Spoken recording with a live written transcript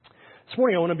This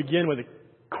morning I want to begin with a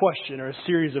question or a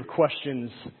series of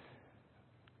questions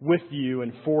with you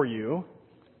and for you.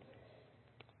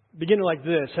 Beginning like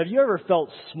this: have you ever felt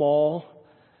small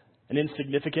and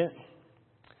insignificant?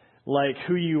 Like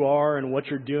who you are and what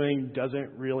you're doing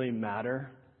doesn't really matter?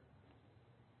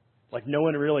 Like no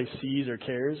one really sees or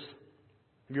cares? Have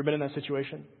you ever been in that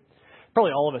situation?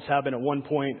 Probably all of us have been at one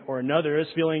point or another.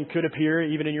 This feeling could appear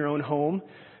even in your own home.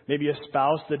 Maybe a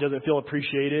spouse that doesn't feel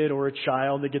appreciated, or a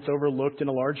child that gets overlooked in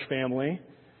a large family.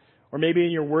 Or maybe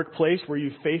in your workplace where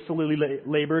you faithfully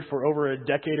labored for over a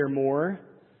decade or more,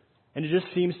 and it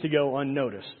just seems to go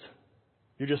unnoticed.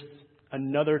 You're just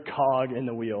another cog in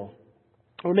the wheel.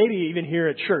 Or maybe even here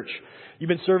at church. You've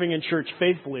been serving in church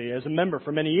faithfully as a member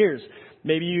for many years.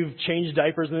 Maybe you've changed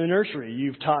diapers in the nursery.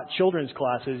 You've taught children's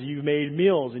classes. You've made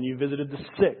meals and you've visited the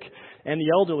sick and the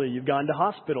elderly. You've gone to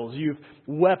hospitals. You've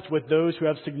wept with those who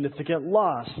have significant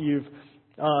loss. You've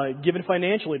given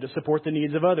financially to support the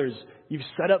needs of others. You've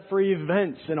set up for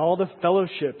events and all the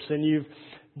fellowships, and you've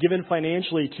given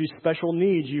financially to special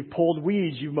needs. You've pulled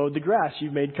weeds. You've mowed the grass.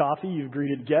 You've made coffee. You've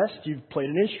greeted guests. You've played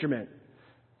an instrument.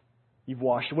 You've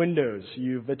washed windows.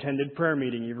 You've attended prayer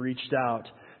meeting. You've reached out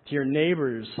to your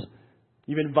neighbors.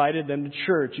 You've invited them to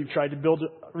church. You've tried to build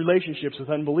relationships with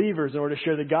unbelievers in order to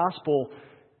share the gospel.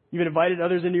 You've invited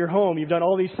others into your home. You've done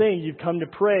all these things. You've come to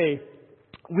pray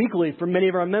weekly for many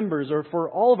of our members, or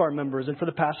for all of our members, and for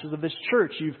the pastors of this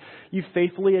church. You've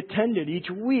faithfully attended each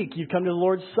week. You've come to the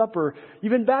Lord's Supper.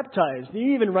 You've been baptized.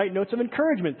 You even write notes of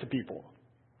encouragement to people.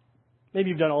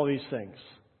 Maybe you've done all these things.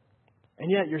 And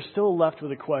yet you're still left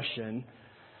with a question: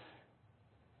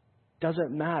 does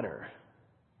it matter?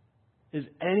 Is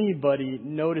anybody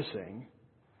noticing?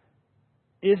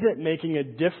 Is it making a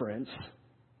difference?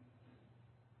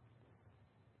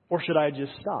 Or should I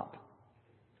just stop?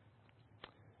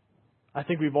 I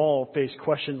think we've all faced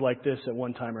questions like this at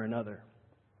one time or another.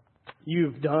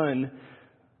 You've done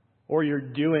or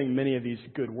you're doing many of these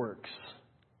good works.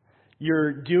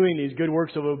 You're doing these good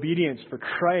works of obedience for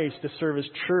Christ to serve His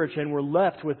church, and we're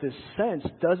left with this sense: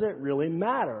 does it really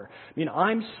matter? I mean,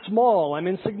 I'm small, I'm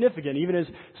insignificant. Even as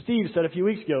Steve said a few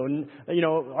weeks ago,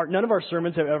 none of our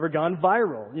sermons have ever gone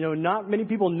viral. Not many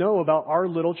people know about our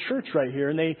little church right here,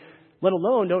 and they, let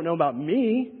alone, don't know about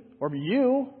me or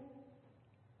you.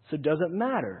 So does it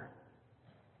matter?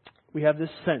 We have this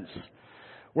sense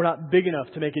we're not big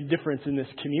enough to make a difference in this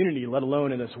community, let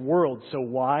alone in this world. So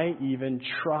why even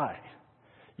try?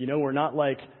 We're not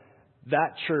like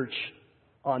that church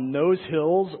on those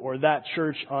hills or that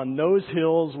church on those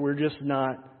hills. We're just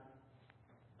not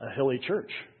a hilly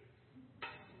church.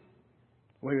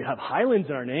 We have Highlands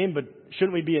in our name, but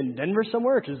shouldn't we be in Denver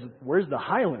somewhere? Because where's the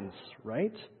Highlands,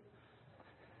 right?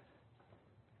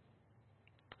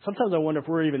 Sometimes I wonder if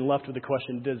we're even left with the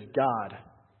question: does God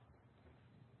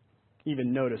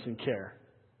even notice and care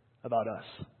about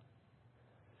us?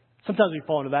 Sometimes we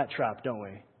fall into that trap, don't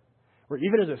we? Where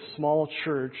even as a small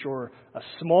church or a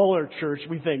smaller church,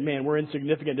 we think, man, we're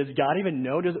insignificant. Does God even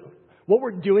know? What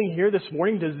we're doing here this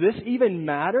morning, does this even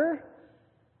matter?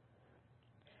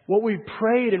 What we've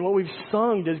prayed and what we've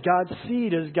sung, does God see?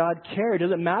 Does God care?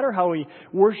 Does it matter how we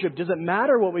worship? Does it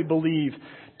matter what we believe?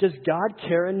 Does God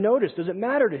care and notice? Does it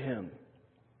matter to Him?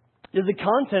 Does the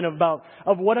content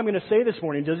of what I'm going to say this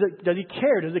morning, does He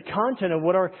care? Does the content of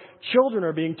what our children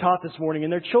are being taught this morning in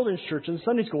their children's church and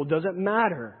Sunday school, does it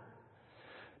matter?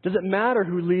 Does it matter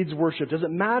who leads worship? Does it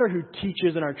matter who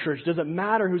teaches in our church? Does it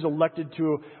matter who's elected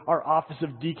to our office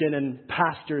of deacon and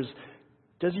pastors?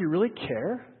 Does He really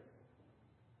care?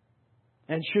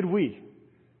 And should we?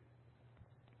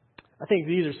 I think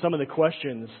these are some of the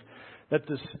questions that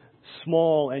this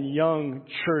small and young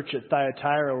church at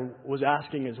Thyatira was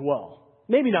asking as well.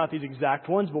 Maybe not these exact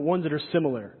ones, but ones that are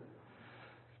similar.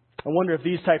 I wonder if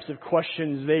these types of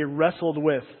questions they wrestled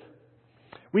with.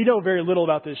 We know very little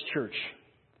about this church.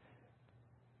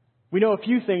 We know a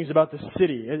few things about the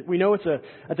city. We know at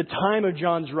the time of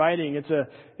John's writing,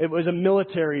 it was a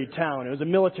military town. It was a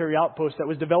military outpost that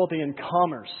was developing in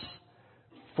commerce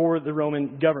for the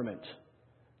Roman government.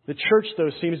 The church,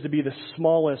 though, seems to be the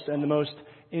smallest and the most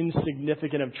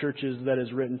insignificant of churches that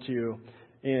is written to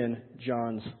in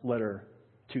John's letter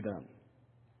to them.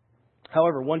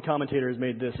 However, one commentator has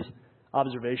made this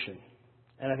observation,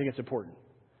 and I think it's important.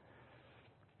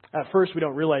 At first, we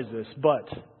don't realize this, but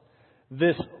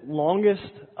this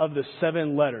longest of the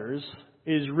 7 letters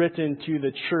is written to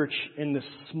the church in the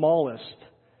smallest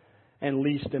and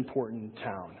least important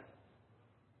town.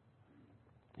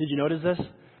 Did you notice this?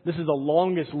 This is the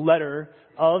longest letter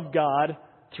of God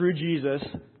through Jesus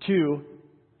to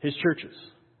His churches.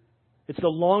 It's the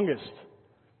longest.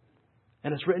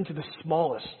 And it's written to the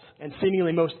smallest and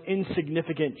seemingly most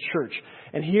insignificant church.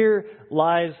 And here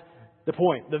lies the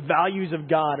point. The values of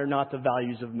God are not the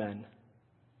values of men.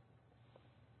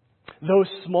 Though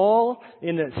small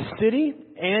in a city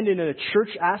and in a church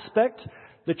aspect,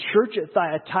 the church at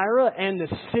Thyatira and the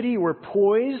city were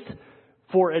poised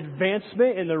for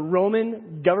advancement in the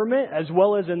Roman government as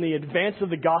well as in the advance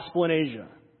of the gospel in Asia.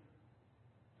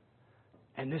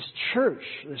 And this church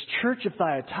of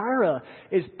Thyatira,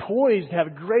 is poised to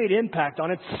have great impact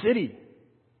on its city.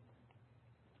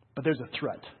 But there's a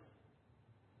threat.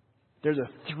 There's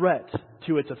a threat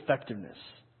to its effectiveness.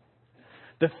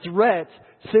 The threat,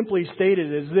 simply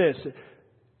stated, is this.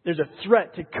 There's a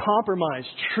threat to compromise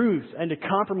truth and to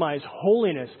compromise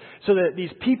holiness so that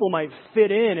these people might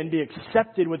fit in and be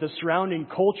accepted with the surrounding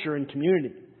culture and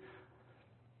community.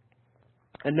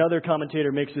 Another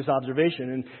commentator makes this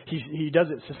observation, and he does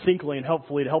it succinctly and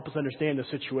helpfully to help us understand the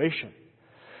situation.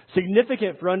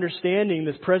 Significant for understanding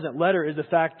this present letter is the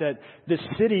fact that this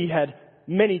city had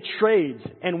many trades,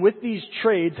 and with these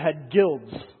trades had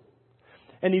guilds.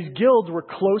 And these guilds were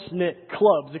close-knit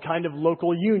clubs, a kind of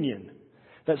local union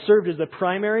that served as the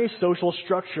primary social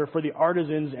structure for the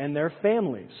artisans and their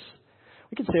families.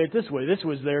 We could say it this way. This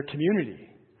was their community.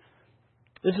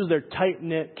 This is their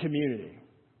tight-knit community.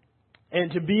 And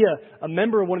to be a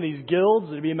member of one of these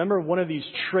guilds, to be a member of one of these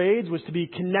trades, was to be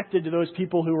connected to those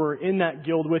people who were in that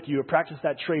guild with you, or practiced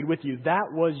that trade with you.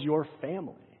 That was your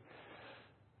family.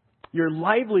 Your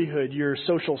livelihood, your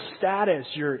social status,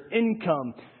 your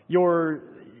income, your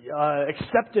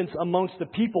acceptance amongst the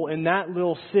people in that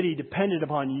little city depended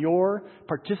upon your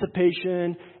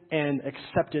participation and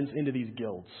acceptance into these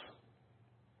guilds.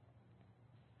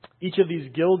 Each of these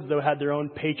guilds, though, had their own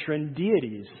patron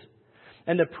deities.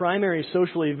 And the primary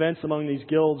social events among these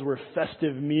guilds were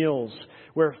festive meals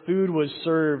where food was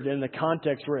served in the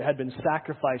context where it had been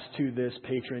sacrificed to this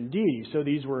patron deity. So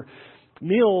these were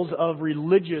meals of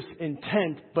religious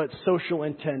intent, but social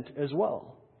intent as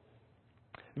well.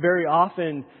 Very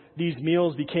often, these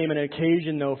meals became an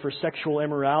occasion, though, for sexual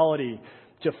immorality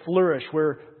to flourish,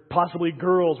 where possibly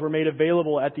girls were made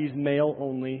available at these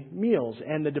male-only meals.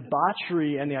 And the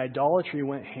debauchery and the idolatry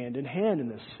went hand in hand in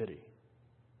this city.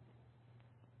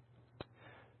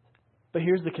 But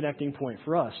here's the connecting point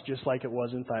for us, just like it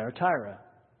was in Thyatira.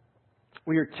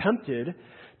 We are tempted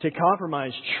to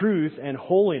compromise truth and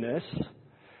holiness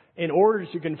in order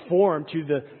to conform to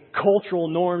the cultural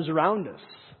norms around us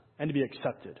and to be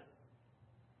accepted.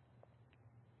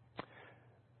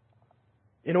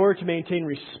 In order to maintain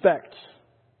respect,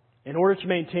 in order to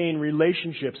maintain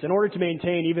relationships, in order to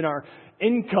maintain even our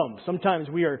income, sometimes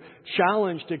we are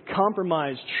challenged to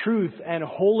compromise truth and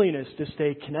holiness to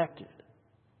stay connected.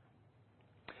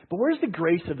 But where's the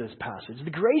grace of this passage?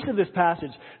 The grace of this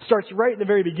passage starts right at the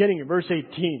very beginning of verse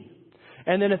 18.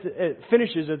 And then it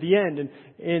finishes at the end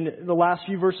in the last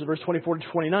few verses, verse 24 to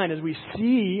 29, as we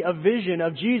see a vision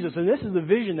of Jesus. And this is the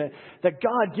vision that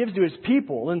God gives to His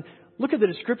people. And look at the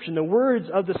description. The words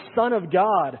of the Son of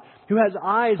God, who has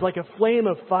eyes like a flame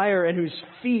of fire and whose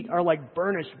feet are like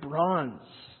burnished bronze.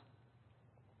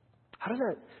 How does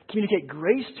that communicate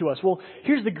grace to us? Well,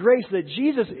 here's the grace that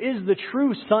Jesus is the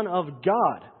true Son of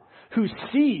God, who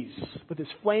sees with His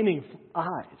flaming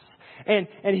eyes. And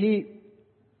He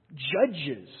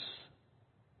judges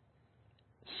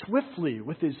swiftly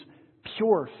with His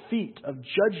pure feet of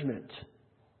judgment.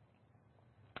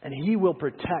 And He will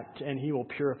protect and He will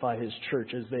purify His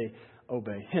church as they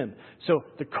obey Him. So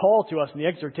the call to us and the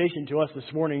exhortation to us this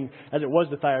morning, as it was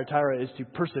to Thyatira, is to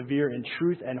persevere in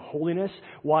truth and holiness.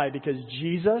 Why? Because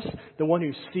Jesus, the one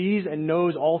who sees and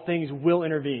knows all things, will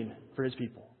intervene for His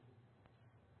people.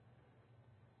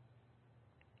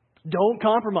 Don't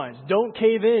compromise. Don't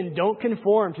cave in. Don't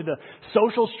conform to the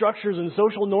social structures and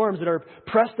social norms that are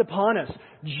pressed upon us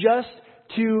just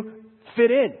to fit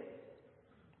in.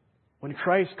 When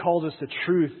Christ calls us to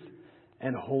truth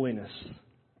and holiness.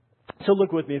 So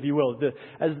look with me, if you will,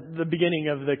 as the beginning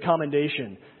of the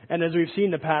commendation. And as we've seen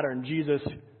the pattern, Jesus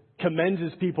commends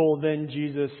His people, then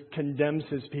Jesus condemns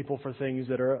His people for things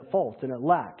that are at fault and at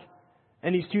lack.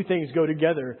 And these two things go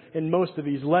together in most of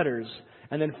these letters.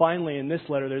 And then finally, in this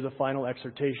letter, there's a final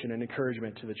exhortation and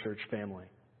encouragement to the church family.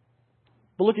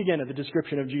 But look again at the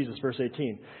description of Jesus, verse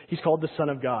 18. He's called the Son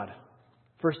of God.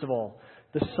 First of all,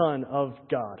 the Son of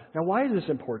God. Now, why is this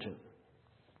important?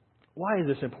 Why is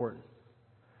this important?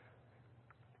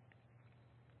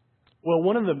 Well,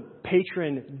 one of the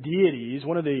patron deities,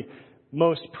 one of the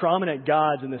most prominent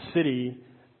gods in the city,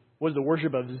 was the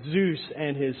worship of Zeus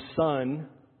and his son,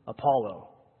 Apollo.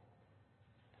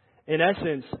 In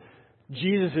essence,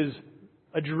 Jesus is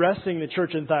addressing the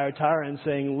church in Thyatira and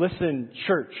saying, listen,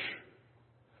 church,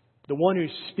 The one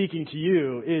who's speaking to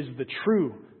you is the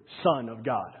true Son of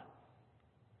God.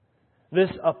 This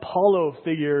Apollo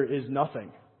figure is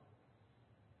nothing.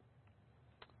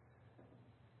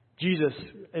 Jesus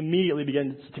immediately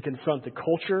begins to confront the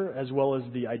culture as well as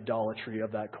the idolatry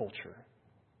of that culture.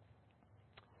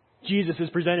 Jesus is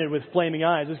presented with flaming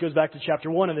eyes. This goes back to chapter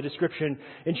 1 and the description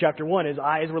in chapter 1. His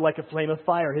eyes were like a flame of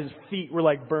fire. His feet were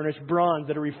like burnished bronze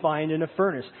that are refined in a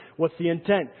furnace. What's the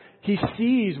intent? He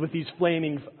sees with these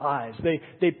flaming eyes.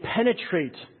 They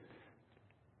penetrate.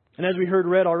 And as we heard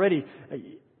read already,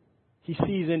 he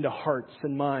sees into hearts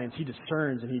and minds. He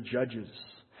discerns and he judges.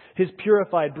 His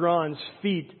purified bronze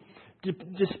feet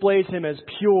displays him as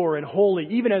pure and holy,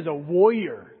 even as a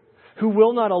warrior who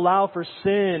will not allow for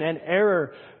sin and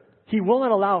error. He will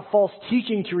not allow false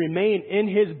teaching to remain in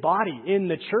his body, in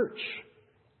the church.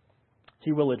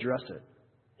 He will address it.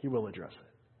 He will address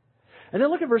it. And then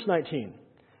look at verse 19.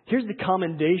 Here's the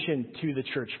commendation to the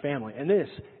church family. And this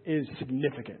is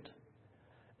significant.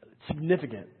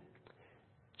 Significant.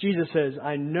 Jesus says,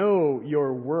 I know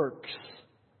your works,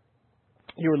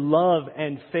 your love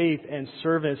and faith and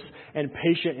service and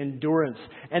patient endurance,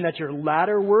 and that your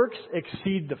latter works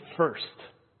exceed the first.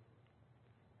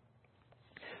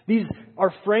 These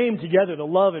are framed together, the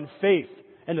love and faith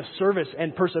and the service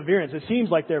and perseverance. It seems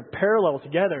like they're parallel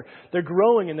together. They're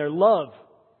growing in their love.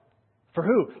 For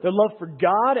who? Their love for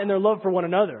God and their love for one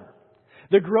another.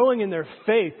 They're growing in their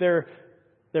faith, their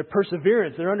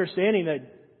perseverance, their understanding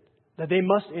that they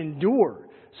must endure.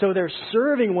 So they're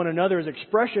serving one another as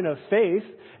expression of faith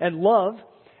and love,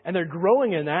 and they're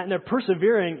growing in that, and they're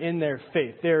persevering in their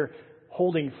faith. They're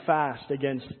holding fast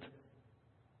against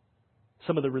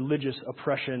some of the religious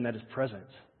oppression that is present.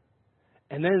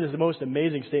 And then there's the most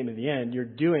amazing statement at the end. You're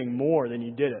doing more than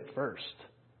you did at first.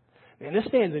 And this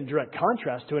stands in direct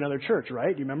contrast to another church,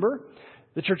 right? Do you remember?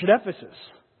 The church at Ephesus,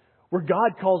 where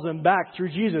God calls them back through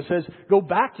Jesus, says, go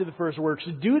back to the first works,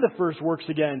 do the first works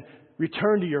again,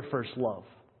 return to your first love.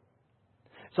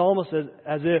 It's almost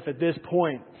as if at this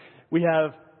point we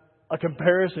have a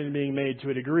comparison being made to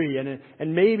a degree.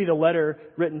 And maybe the letter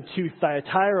written to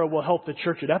Thyatira will help the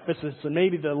church at Ephesus, and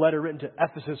maybe the letter written to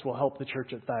Ephesus will help the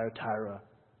church at Thyatira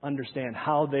understand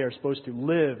how they are supposed to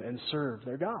live and serve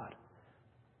their God.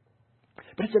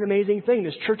 But it's an amazing thing.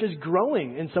 This church is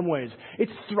growing in some ways.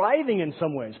 It's thriving in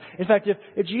some ways. In fact,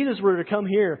 if Jesus were to come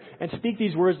here and speak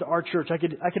these words to our church, I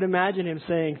could imagine him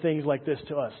saying things like this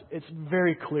to us. It's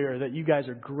very clear that you guys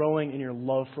are growing in your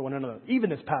love for one another, even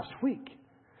this past week.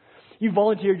 You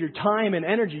volunteered your time and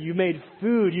energy. You made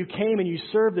food. You came and you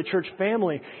served the church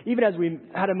family. Even as we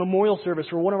had a memorial service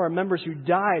for one of our members who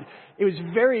died, it was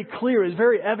very clear, it was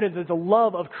very evident that the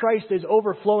love of Christ is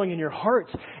overflowing in your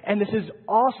hearts. And this is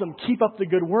awesome. Keep up the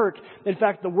good work. In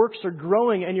fact, the works are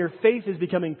growing and your faith is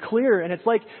becoming clear. And it's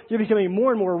like you're becoming more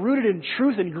and more rooted in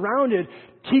truth and grounded.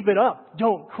 Keep it up.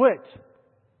 Don't quit.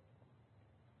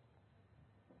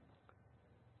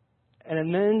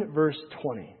 And then verse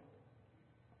 20.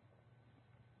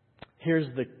 Here's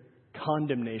the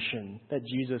condemnation that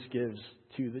Jesus gives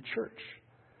to the church.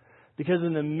 Because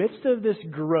in the midst of this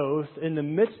growth, in the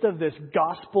midst of this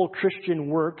gospel Christian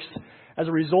works, as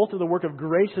a result of the work of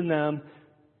grace in them,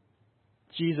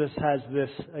 Jesus has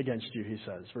this against you, he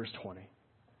says, verse 20.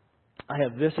 I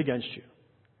have this against you,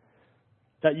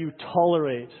 that you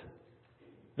tolerate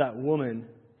that woman,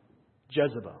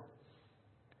 Jezebel,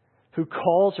 who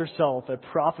calls herself a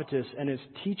prophetess and is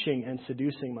teaching and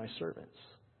seducing my servants.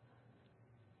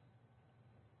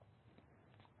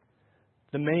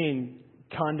 The main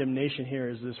condemnation here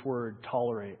is this word,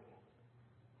 tolerate.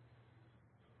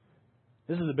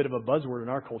 This is a bit of a buzzword in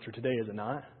our culture today, is it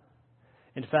not?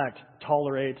 In fact,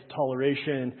 tolerate,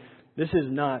 toleration, this is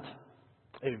not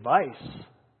a vice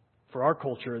for our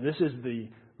culture. This is the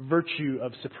virtue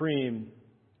of supreme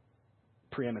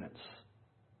preeminence.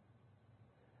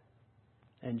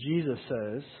 And Jesus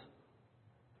says,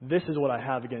 this is what I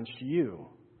have against you.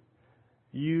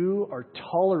 You are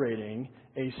tolerating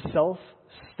a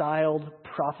self-styled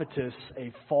prophetess,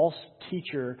 a false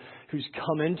teacher who's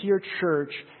come into your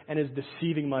church and is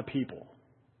deceiving my people.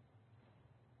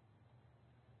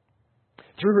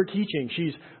 Through her teaching,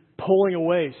 she's pulling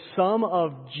away some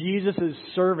of Jesus'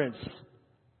 servants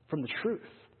from the truth.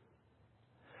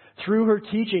 Through her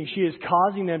teaching, she is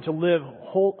causing them to live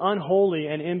unholy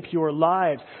and impure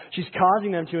lives. She's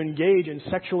causing them to engage in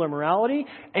sexual immorality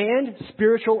and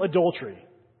spiritual adultery,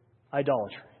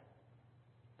 idolatry.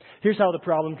 Here's how the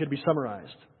problem could be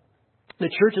summarized. The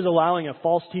church is allowing a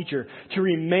false teacher to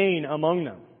remain among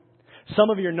them. Some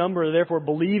of your number are therefore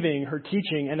believing her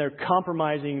teaching and they're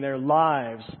compromising their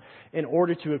lives in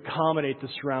order to accommodate the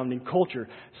surrounding culture.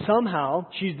 Somehow,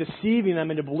 she's deceiving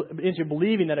them into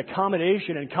believing that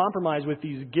accommodation and compromise with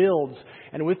these guilds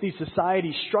and with these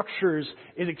society structures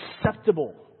is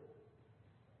acceptable.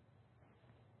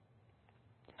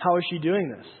 How is she doing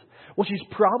this? Well, she's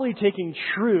probably taking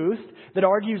truth that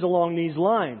argues along these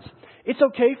lines. It's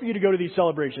okay for you to go to these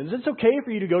celebrations. It's okay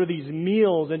for you to go to these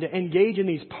meals and to engage in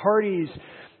these parties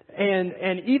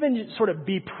and even sort of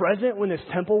be present when this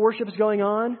temple worship is going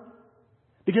on.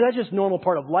 Because that's just a normal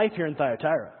part of life here in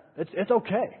Thyatira. It's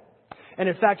okay. And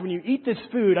in fact, when you eat this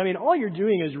food, all you're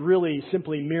doing is really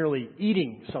simply merely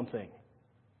eating something.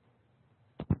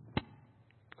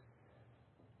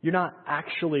 You're not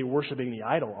actually worshiping the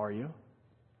idol, are you?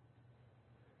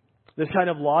 This kind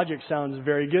of logic sounds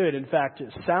very good. In fact, it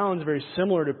sounds very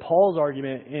similar to Paul's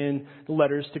argument in the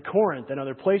letters to Corinth and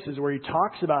other places where he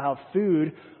talks about how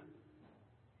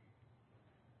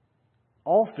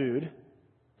all food,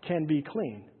 can be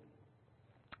clean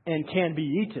and can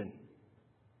be eaten.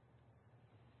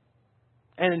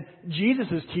 And Jesus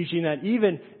is teaching that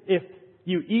even if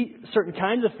you eat certain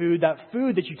kinds of food, that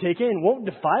food that you take in won't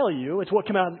defile you. It's what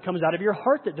comes out of your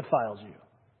heart that defiles you.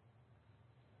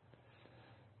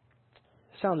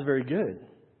 Sounds very good.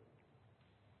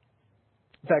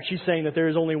 In fact, she's saying that there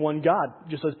is only one God,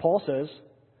 just as Paul says,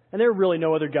 and there are really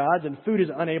no other gods, and food is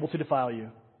unable to defile you.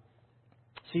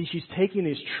 See, she's taking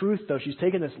this truth, though. She's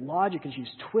taking this logic and she's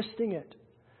twisting it.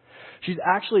 She's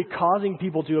actually causing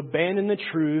people to abandon the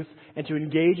truth and to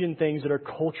engage in things that are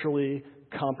culturally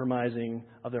compromising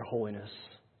of their holiness.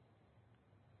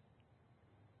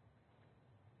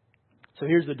 So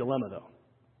here's the dilemma, though.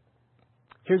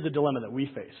 Here's the dilemma that we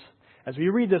face. As we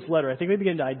read this letter, I think we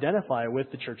begin to identify with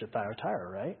the church at Thyatira,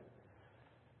 right?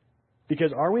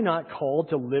 Because are we not called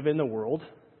to live in the world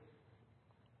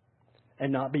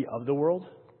and not be of the world?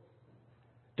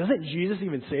 Doesn't Jesus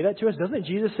even say that to us? Doesn't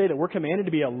Jesus say that we're commanded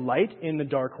to be a light in the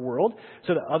dark world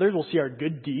so that others will see our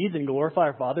good deeds and glorify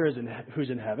our Father who's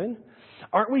in heaven?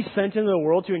 Aren't we sent into the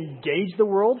world to engage the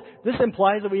world? This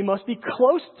implies that we must be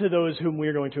close to those whom we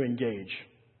are going to engage.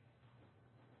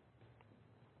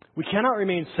 We cannot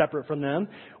remain separate from them.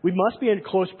 We must be in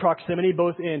close proximity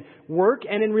both in work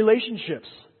and in relationships.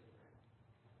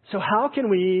 So how can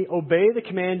we obey the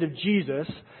command of Jesus,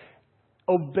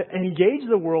 engage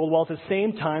the world while at the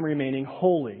same time remaining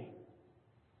holy?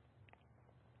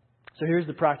 So here's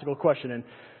the practical question. And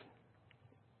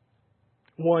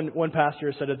one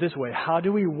pastor said it this way: how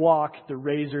do we walk the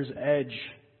razor's edge?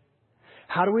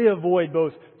 How do we avoid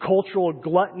both cultural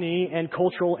gluttony and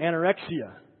cultural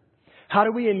anorexia? How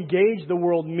do we engage the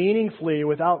world meaningfully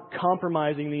without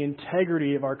compromising the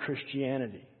integrity of our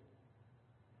Christianity?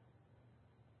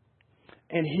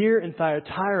 And here in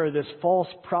Thyatira, this false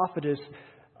prophetess,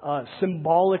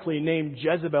 symbolically named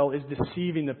Jezebel, is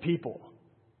deceiving the people.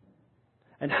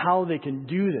 And how they can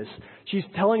do this. She's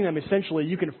telling them essentially,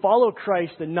 you can follow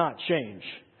Christ and not change.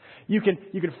 You can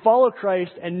follow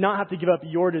Christ and not have to give up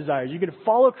your desires. You can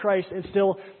follow Christ and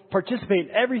still participate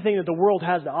in everything that the world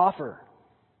has to offer.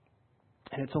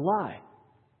 And it's a lie.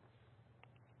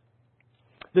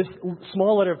 This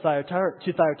small letter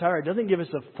to Thyatira doesn't give us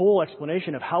a full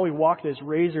explanation of how we walk this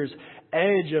razor's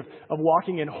edge of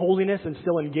walking in holiness and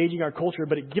still engaging our culture,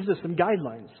 but it gives us some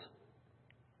guidelines.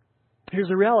 Here's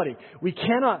the reality. We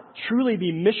cannot truly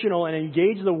be missional and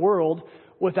engage the world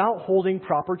without holding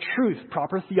proper truth,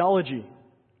 proper theology.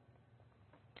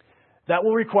 That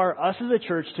will require us as a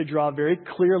church to draw very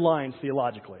clear lines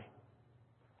theologically.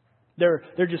 There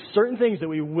are just certain things that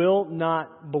we will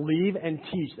not believe and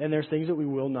teach, and there's things that we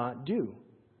will not do.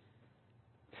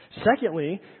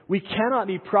 Secondly, we cannot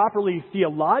be properly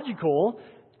theological,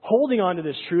 holding on to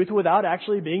this truth without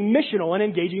actually being missional and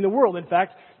engaging the world. In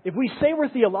fact, if we say we're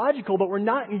theological, but we're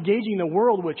not engaging the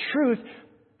world with truth,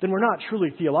 then we're not truly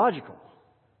theological,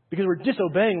 because we're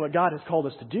disobeying what God has called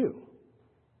us to do.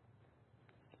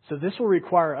 So this will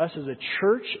require us as a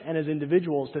church and as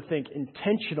individuals to think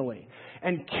intentionally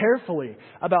and carefully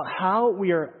about how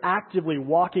we are actively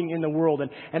walking in the world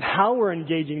and how we're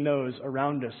engaging those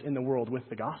around us in the world with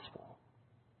the gospel.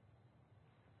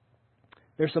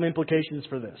 There's some implications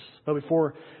for this. But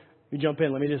before we jump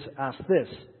in, let me just ask this.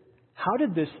 How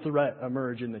did this threat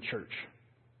emerge in the church?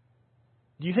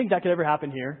 Do you think that could ever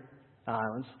happen here on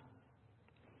Islands?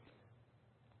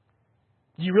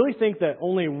 Do you really think that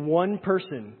only one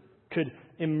person could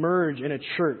emerge in a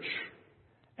church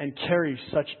and carry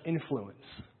such influence?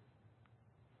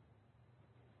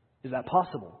 Is that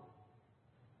possible?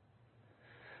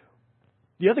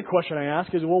 The other question I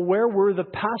ask is, well, where were the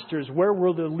pastors? Where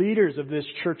were the leaders of this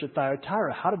church at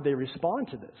Thyatira? How did they respond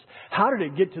to this? How did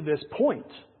it get to this point?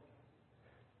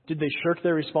 Did they shirk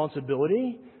their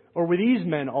responsibility? Or were these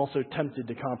men also tempted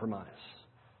to compromise?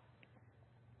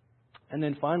 And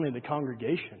then finally, the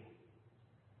congregation.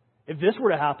 If this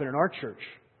were to happen in our church,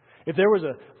 if there was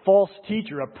a false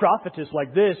teacher, a prophetess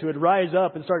like this who would rise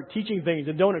up and start teaching things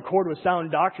that don't accord with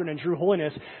sound doctrine and true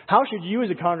holiness, how should you as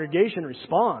a congregation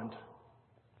respond?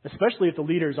 Especially if the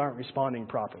leaders aren't responding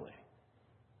properly.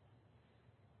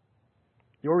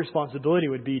 Your responsibility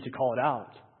would be to call it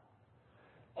out.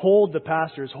 Hold the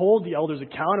pastors, hold the elders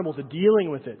accountable to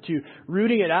dealing with it, to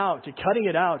rooting it out, to cutting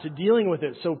it out, to dealing with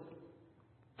it so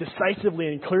decisively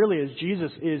and clearly as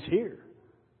Jesus is here.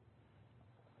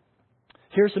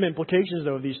 Here are some implications,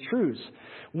 though, of these truths.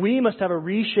 We must have a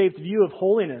reshaped view of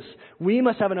holiness. We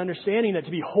must have an understanding that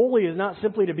to be holy is not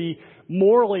simply to be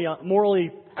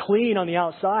morally clean on the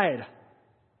outside.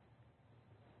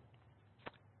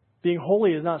 Being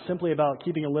holy is not simply about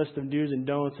keeping a list of do's and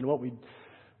don'ts and what we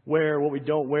wear, what we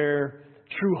don't wear.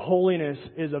 True holiness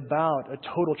is about a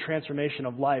total transformation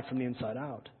of life from the inside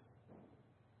out.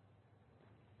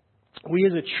 We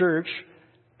as a church,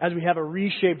 as we have a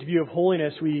reshaped view of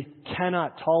holiness, we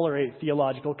cannot tolerate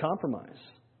theological compromise.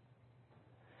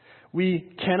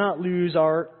 We cannot lose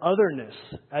our otherness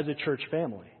as a church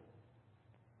family.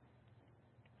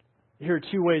 Here are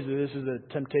two ways that this is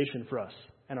a temptation for us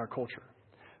and our culture.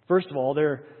 First of all,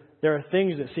 there are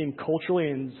things that seem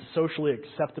culturally and socially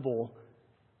acceptable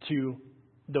to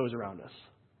those around us.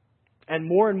 And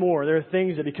more, there are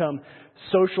things that become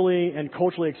socially and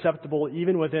culturally acceptable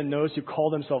even within those who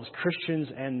call themselves Christians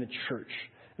and the church.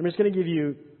 I'm just going to give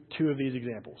you two of these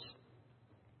examples.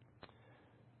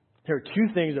 There are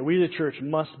two things that we as a church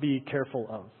must be careful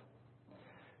of.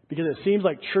 Because it seems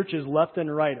like churches left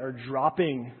and right are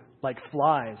dropping like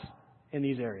flies in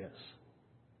these areas.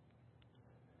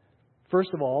 First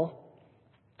of all,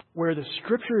 where the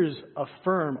Scriptures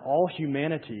affirm all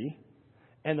humanity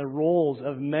and the roles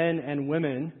of men and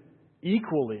women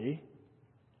equally,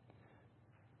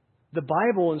 the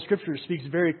Bible and Scripture speaks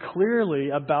very clearly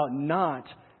about not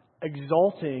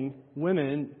exalting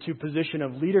women to position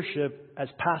of leadership as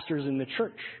pastors in the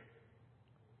church.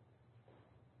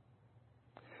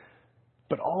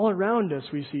 But all around us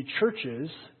we see churches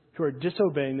who are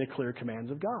disobeying the clear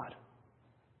commands of God.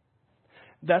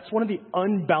 That's one of the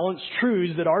unbalanced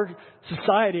truths that our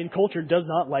society and culture does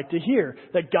not like to hear.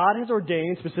 That God has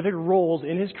ordained specific roles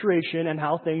in His creation and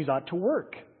how things ought to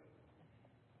work.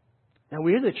 Now,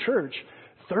 we as a church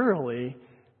thoroughly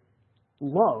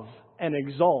love and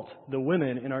exalt the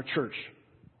women in our church.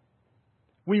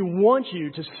 We want you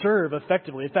to serve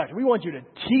effectively. In fact, we want you to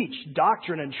teach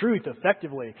doctrine and truth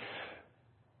effectively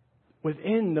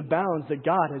within the bounds that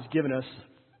God has given us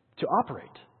to operate.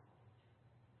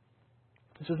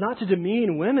 This is not to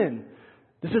demean women.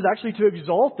 This is actually to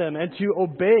exalt them and to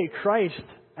obey Christ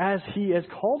as He has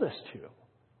called us to.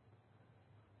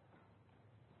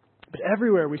 But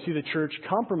everywhere we see the church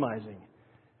compromising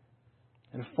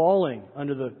and falling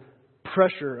under the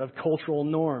pressure of cultural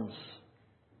norms.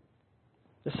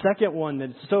 The second one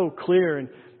that's so clear and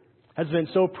has been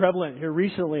so prevalent here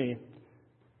recently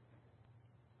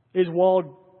is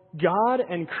while God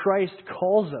and Christ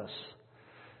calls us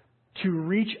to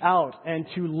reach out and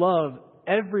to love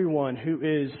everyone who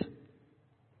is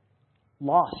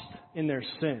lost in their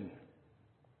sin,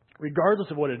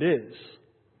 regardless of what it is,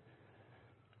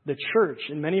 the church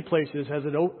in many places has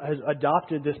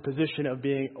adopted this position of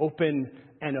being open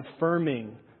and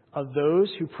affirming of those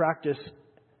who practice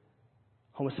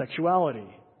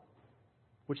homosexuality,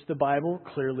 which the Bible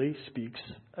clearly speaks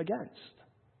against.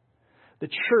 The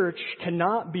church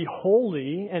cannot be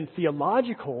holy and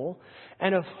theological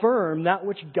and affirm that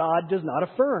which God does not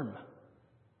affirm.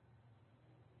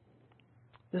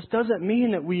 This doesn't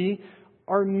mean that we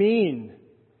are mean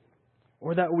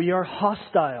or that we are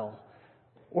hostile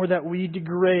or that we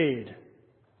degrade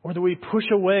or that we push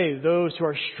away those who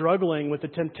are struggling with the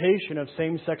temptation of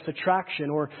same-sex attraction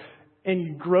or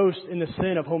engrossed in the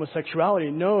sin of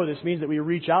homosexuality. No, this means that we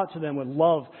reach out to them with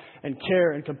love and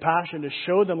care and compassion to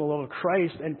show them the love of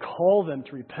Christ and call them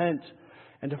to repent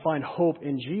and to find hope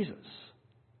in Jesus.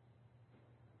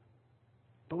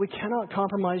 But we cannot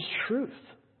compromise truth.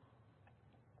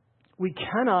 We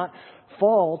cannot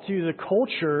fall to the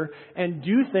culture and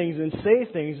do things and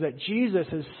say things that Jesus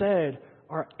has said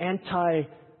are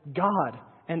anti-God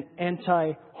and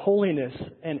anti-holiness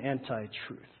and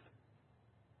anti-truth.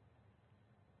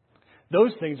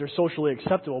 Those things are socially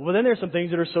acceptable. But then there's some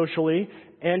things that are socially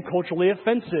and culturally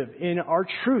offensive in our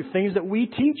truth, things that we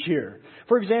teach here.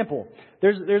 For example,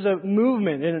 there's a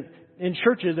movement in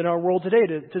churches in our world today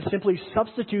to simply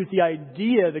substitute the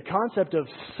idea, the concept of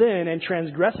sin and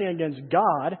transgressing against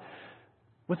God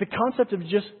with the concept of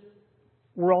just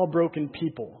We're all broken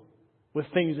people with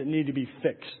things that need to be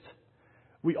fixed.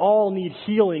 We all need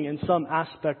healing in some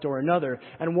aspect or another.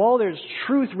 And while there's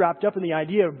truth wrapped up in the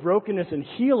idea of brokenness and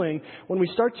healing, when we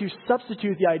start to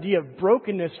substitute the idea of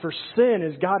brokenness for sin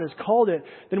as God has called it,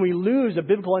 then we lose a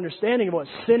biblical understanding of what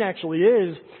sin actually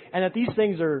is, and that these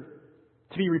things are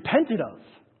to be repented of,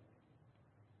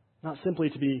 not simply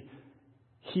to be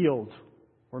healed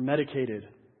or medicated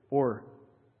or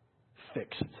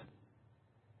fixed.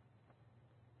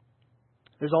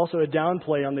 There's also a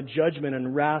downplay on the judgment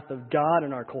and wrath of God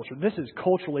in our culture. This is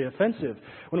culturally offensive.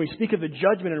 When we speak of the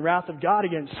judgment and wrath of God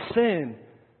against sin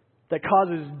that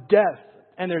causes death,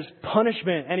 and there's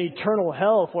punishment and eternal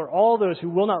hell for all those who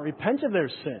will not repent of their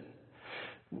sin,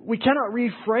 we cannot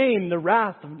reframe the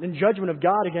wrath and judgment of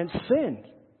God against sin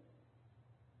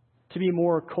to be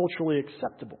more culturally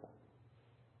acceptable.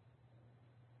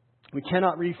 We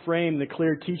cannot reframe the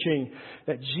clear teaching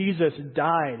that Jesus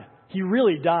died. He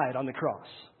really died on the cross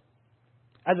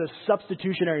as a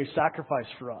substitutionary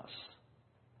sacrifice for us.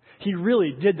 He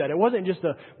really did that. It wasn't just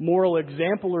a moral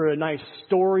example or a nice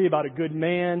story about a good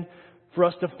man for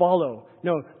us to follow.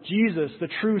 No, Jesus, the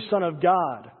true Son of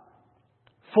God,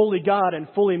 fully God and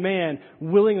fully man,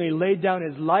 willingly laid down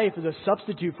his life as a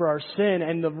substitute for our sin,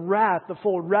 and the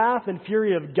full wrath and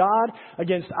fury of God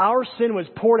against our sin was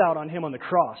poured out on him on the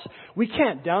cross. We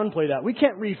can't downplay that. We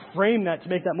can't reframe that to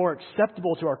make that more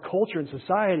acceptable to our culture and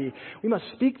society. We must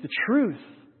speak the truth.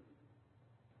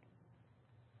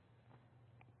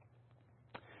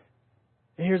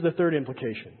 And here's the third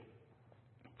implication.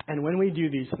 And when we do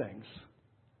these things,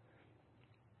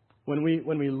 when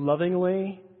we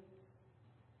lovingly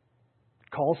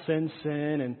call sin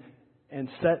sin and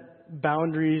set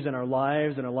boundaries in our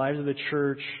lives and our lives of the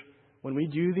church, when we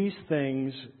do these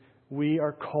things, we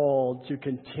are called to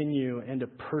continue and to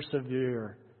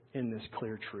persevere in this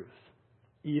clear truth,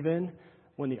 even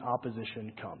when the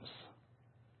opposition comes.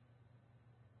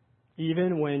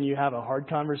 Even when you have a hard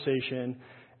conversation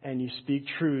and you speak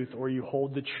truth, or you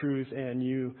hold the truth and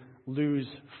you lose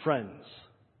friends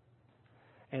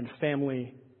and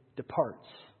family departs.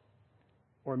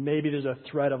 Or maybe there's a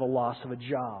threat of a loss of a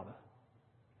job.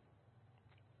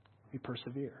 We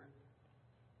persevere.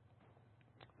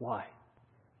 Why?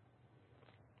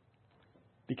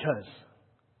 Because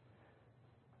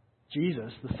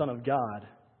Jesus, the Son of God,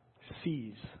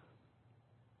 sees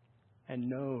and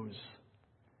knows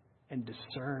and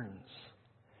discerns.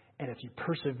 And if you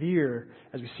persevere,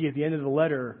 as we see at the end of the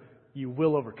letter, you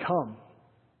will overcome.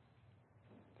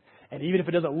 And even if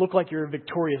it doesn't look like you're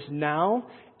victorious now,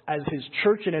 as his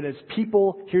church and as his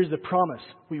people, here's the promise.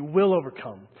 We will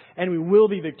overcome. And we will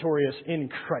be victorious in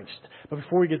Christ. But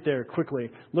before we get there, quickly,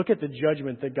 look at the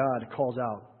judgment that God calls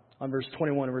out on verse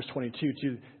 21 and verse 22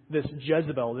 to this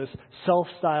Jezebel, this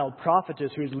self-styled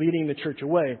prophetess who is leading the church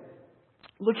away.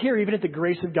 Look here, even at the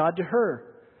grace of God to her.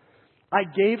 I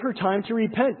gave her time to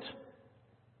repent.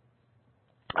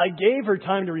 I gave her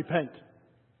time to repent.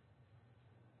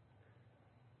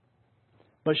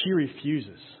 But she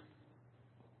refuses.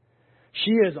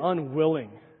 She is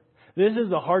unwilling. This is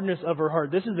the hardness of her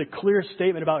heart. This is a clear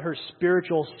statement about her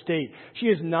spiritual state. She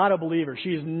is not a believer.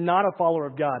 She is not a follower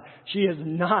of God. She is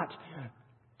not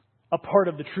a part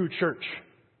of the true church.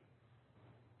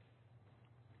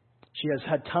 She has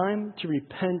had time to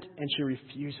repent and she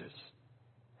refuses.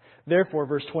 Therefore,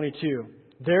 verse 22,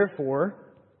 therefore,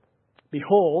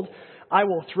 behold, I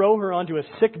will throw her onto a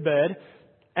sickbed,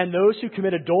 and those who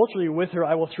commit adultery with her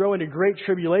I will throw into great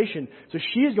tribulation. So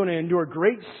she is going to endure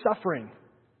great suffering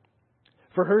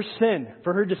for her sin,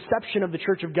 for her deception of the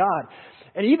church of God.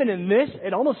 And even in this,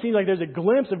 it almost seems like there's a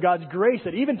glimpse of God's grace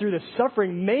that even through the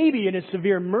suffering, maybe in His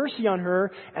severe mercy on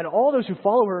her and all those who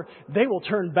follow her, they will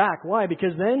turn back. Why?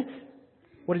 Because then,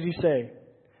 what does He say?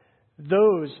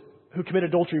 Those who commit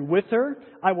adultery with her,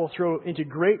 I will throw into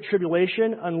great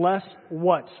tribulation unless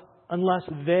what? Unless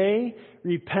they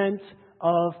repent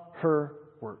of her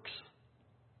works.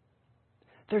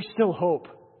 There's still hope.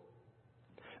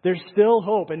 There's still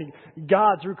hope. And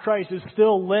God, through Christ, is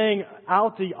still laying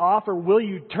out the offer. Will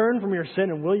you turn from your sin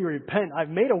and will you repent? I've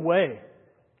made a way.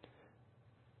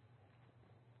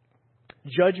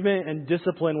 Judgment and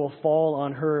discipline will fall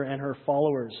on her and her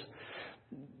followers.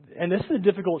 And this is a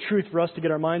difficult truth for us to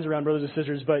get our minds around, brothers and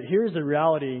sisters, but here's the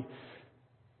reality.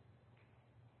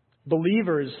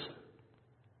 Believers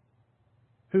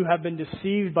who have been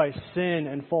deceived by sin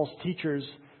and false teachers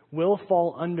will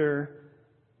fall under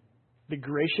the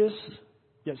gracious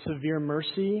yet severe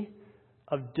mercy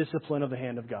of discipline of the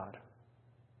hand of God.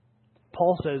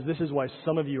 Paul says this is why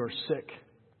some of you are sick.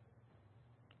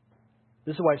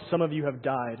 This is why some of you have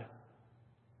died.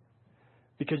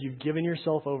 because you've given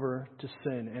yourself over to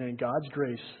sin, and in God's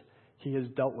grace, He has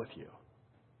dealt with you.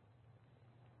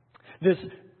 This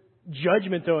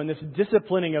judgment, though, and this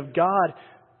disciplining of God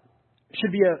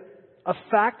should be a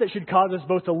fact that should cause us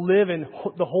both to live in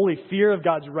the holy fear of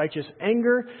God's righteous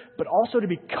anger, but also to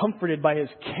be comforted by His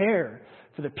care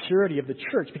for the purity of the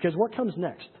church. Because what comes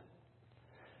next?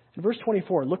 In verse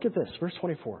 24, look at this, verse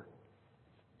 24.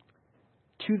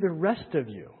 To the rest of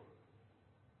you.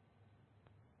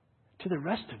 To the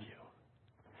rest of you.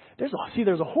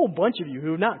 There's a whole bunch of you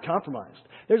who have not compromised.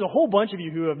 There's a whole bunch of you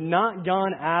who have not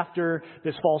gone after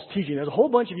this false teaching. There's a whole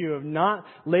bunch of you who have not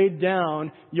laid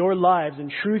down your lives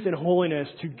in truth and holiness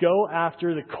to go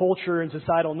after the culture and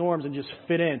societal norms and just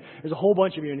fit in. There's a whole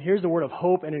bunch of you, and here's the word of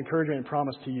hope and encouragement and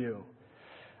promise to you.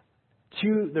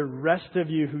 To the rest of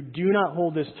you who do not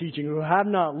hold this teaching, who have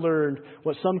not learned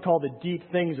what some call the deep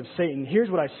things of Satan, here's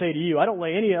what I say to you. I don't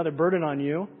lay any other burden on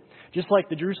you. Just like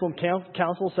the Jerusalem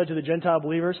Council said to the Gentile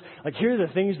believers, like, here are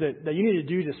the things that you need to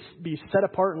do to be set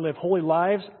apart and live holy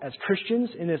lives as Christians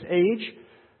in this age.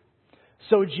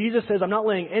 So Jesus says, I'm not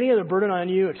laying any other burden on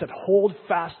you except hold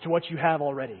fast to what you have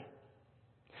already.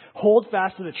 Hold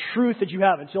fast to the truth that you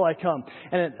have until I come.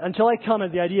 And until I come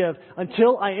is the idea of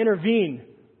until I intervene.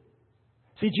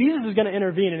 See, Jesus is going to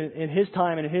intervene in His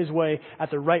time and in His way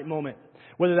at the right moment.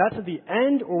 Whether that's at the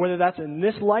end or whether that's in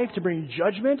this life to bring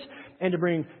judgment and to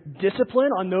bring discipline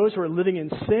on those who are living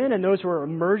in sin and those who are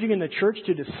emerging in the church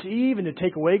to deceive and to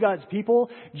take away God's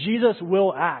people, Jesus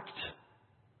will act.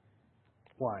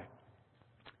 Why?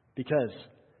 Because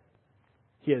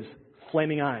He has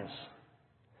flaming eyes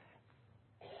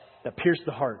that pierce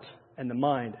the heart and the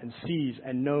mind and sees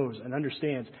and knows and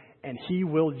understands. And He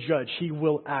will judge. He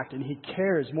will act. And He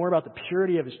cares more about the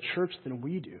purity of His church than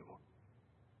we do.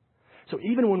 So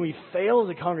even when we fail as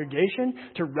a congregation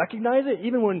to recognize it,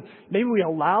 even when maybe we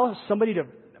allow somebody to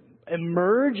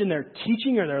emerge in their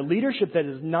teaching or their leadership that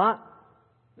is not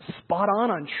spot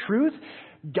on truth,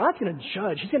 God's going to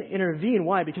judge. He's going to intervene.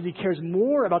 Why? Because He cares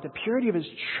more about the purity of His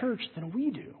church than we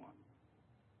do.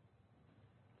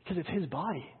 Because it's His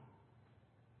body.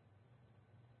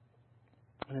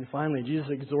 And then finally, Jesus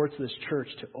exhorts this church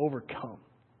to overcome.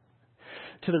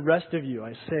 To the rest of you,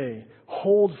 I say,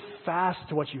 hold fast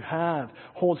to what you have.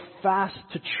 Hold fast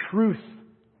to truth.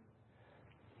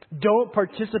 Don't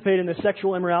participate in the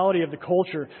sexual immorality of the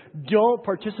culture. Don't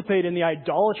participate in the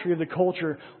idolatry of the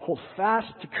culture. Hold fast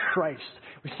to Christ.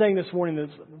 We sang this morning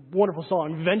this wonderful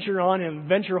song, venture on Him,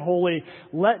 venture holy,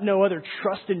 let no other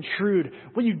trust intrude.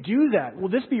 Will you do that? Will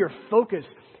this be your focus?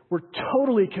 We're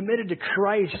totally committed to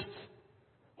Christ.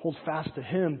 Hold fast to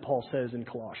Him, Paul says in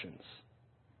Colossians.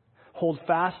 Hold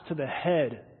fast to the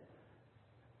head.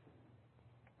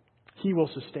 He will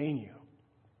sustain you.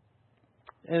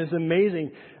 And it's an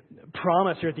amazing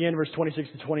promise here at the end of verse 26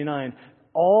 to 29.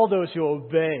 All those who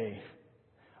obey,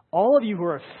 all of you who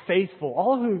are faithful,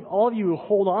 all of you who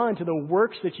hold on to the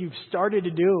works that you've started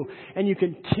to do, and you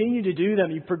continue to do them,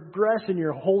 you progress in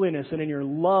your holiness and in your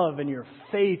love and your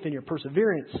faith and your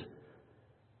perseverance,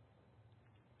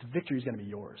 the victory is going to be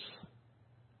yours.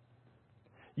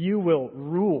 You will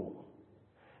rule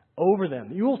over them.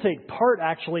 You will take part,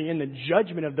 actually, in the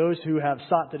judgment of those who have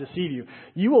sought to deceive you.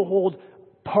 You will hold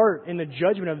part in the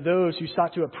judgment of those who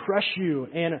sought to oppress you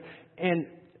and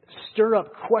stir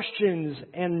up questions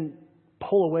and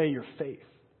pull away your faith.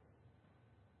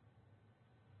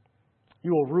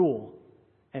 You will rule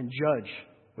and judge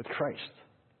with Christ.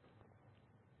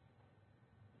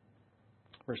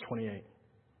 Verse 28.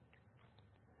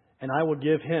 And I will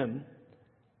give Him,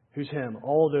 who's Him?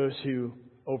 All those who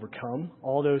overcome,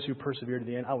 all those who persevere to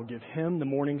the end. I will give Him the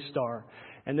morning star.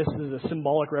 And this is a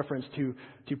symbolic reference to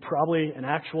probably an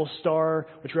actual star,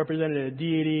 which represented a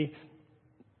deity,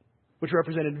 which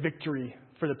represented victory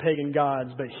for the pagan gods.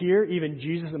 But here, even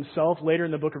Jesus Himself, later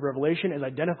in the book of Revelation, is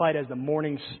identified as the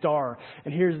morning star.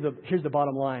 And here's the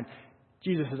bottom line.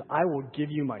 Jesus says, I will give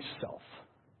you myself.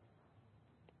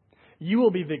 You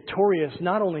will be victorious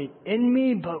not only in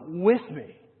me, but with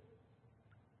me.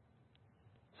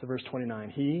 So verse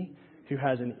 29, he who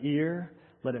has an ear,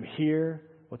 let him hear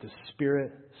what the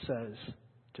Spirit says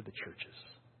to the churches.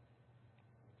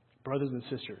 Brothers and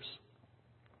sisters,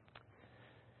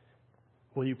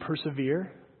 will you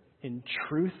persevere in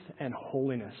truth and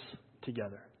holiness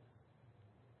together,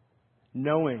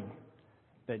 knowing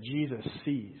that Jesus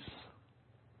sees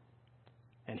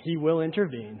and He will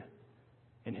intervene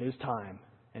in His time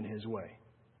and His way.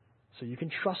 So you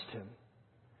can trust Him.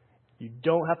 You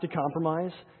don't have to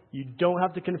compromise. You don't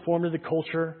have to conform to the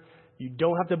culture. You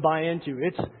don't have to buy into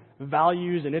its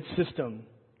values and its system.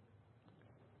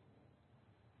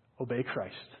 Obey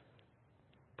Christ.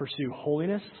 Pursue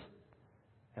holiness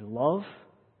and love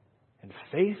and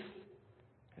faith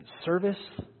and service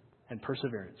and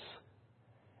perseverance.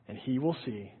 And He will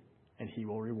see and He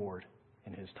will reward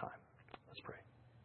in His time.